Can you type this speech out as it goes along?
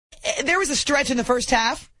there was a stretch in the first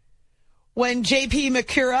half when J.P.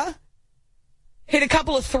 McCura hit a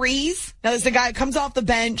couple of threes. Now, there's the guy who comes off the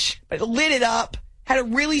bench, but lit it up, had a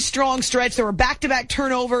really strong stretch. There were back-to-back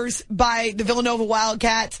turnovers by the Villanova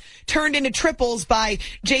Wildcats, turned into triples by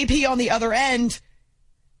J.P. on the other end,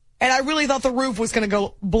 and I really thought the roof was going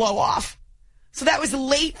to blow off. So that was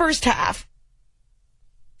late first half.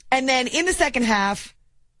 And then in the second half,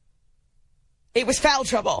 it was foul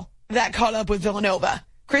trouble that caught up with Villanova.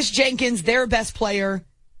 Chris Jenkins, their best player,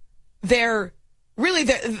 the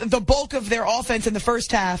bulk of their offense in the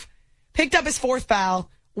first half, picked up his fourth foul,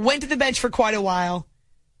 went to the bench for quite a while.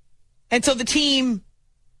 And so the team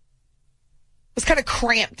was kind of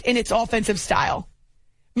cramped in its offensive style.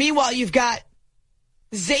 Meanwhile, you've got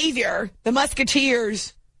Xavier, the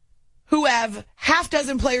Musketeers, who have half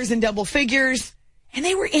dozen players in double figures, and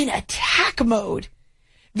they were in attack mode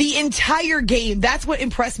the entire game. That's what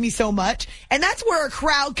impressed me so much. And that's where a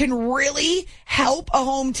crowd can really help a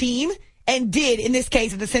home team, and did in this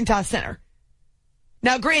case at the Cintas Center.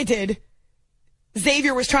 Now, granted,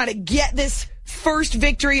 Xavier was trying to get this first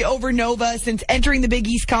victory over Nova since entering the Big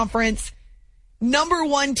East Conference. Number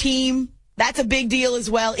one team, that's a big deal as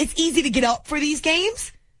well. It's easy to get up for these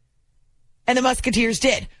games, and the Musketeers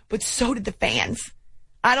did, but so did the fans.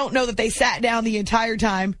 I don't know that they sat down the entire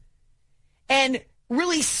time and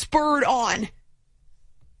really spurred on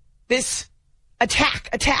this attack,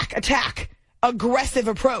 aggressive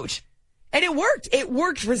approach. And it worked. It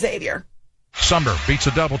worked for Xavier. Sumner beats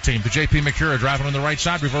a double team to J.P. McCura, driving on the right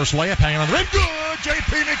side, reverse layup, hanging on the rim. Good!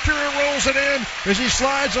 J.P. McCura rolls it in as he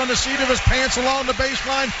slides on the seat of his pants along the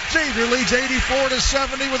baseline. Xavier leads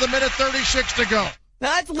 84-70 with 1:36 to go.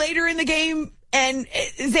 Now that's later in the game, and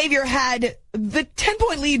Xavier had the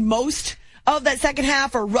 10-point lead most of that second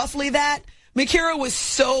half, or roughly that. McCura was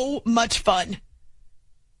so much fun.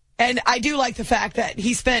 And I do like the fact that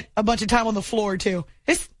he spent a bunch of time on the floor, too.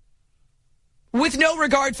 With no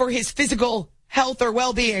regard for his physical health or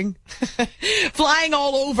well-being, flying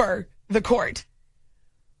all over the court.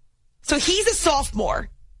 So he's a sophomore,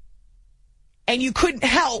 and you couldn't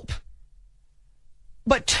help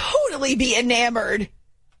but totally be enamored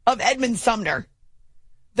of Edmund Sumner,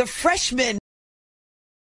 the freshman